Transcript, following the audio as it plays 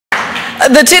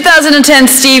the 2010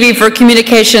 Stevie for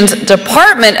Communications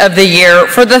Department of the Year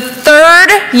for the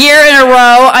 3rd year in a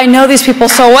row. I know these people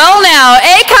so well now.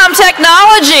 AECOM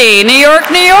Technology, New York,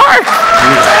 New York.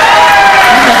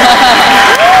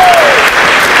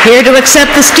 Here to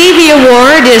accept the Stevie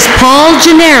Award is Paul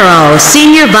Gennaro,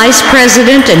 Senior Vice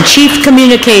President and Chief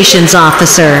Communications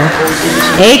Officer.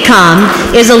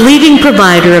 AECOM is a leading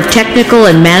provider of technical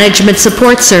and management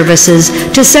support services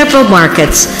to several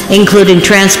markets, including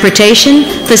transportation,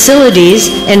 facilities,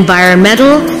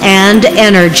 environmental, and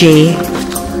energy.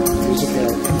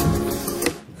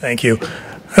 Thank you. I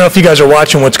don't know if you guys are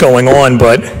watching what's going on,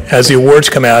 but as the awards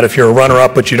come out, if you're a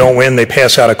runner-up but you don't win, they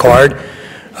pass out a card.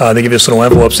 They give us little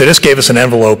envelopes. They just gave us an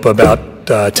envelope about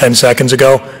 10 seconds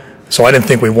ago, so I didn't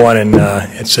think we won, and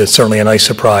it's certainly a nice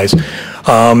surprise.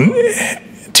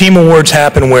 Team awards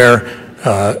happen where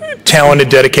talented,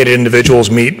 dedicated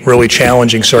individuals meet really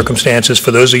challenging circumstances.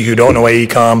 For those of you who don't know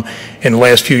AECOM, in the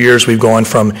last few years we've gone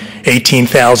from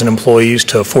 18,000 employees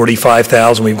to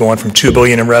 45,000. We've gone from $2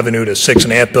 billion in revenue to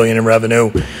 $6.5 billion in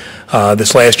revenue.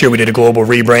 This last year we did a global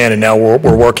rebrand, and now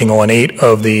we're working on 8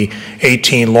 of the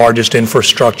 18 largest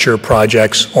infrastructure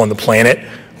projects on the planet.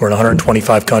 We're in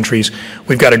 125 countries.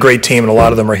 We've got a great team, and a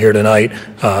lot of them are here tonight.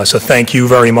 So thank you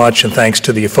very much, and thanks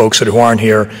to the folks who aren't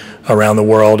here around the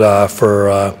world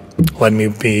for letting me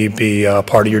be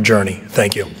part of your journey.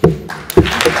 Thank you.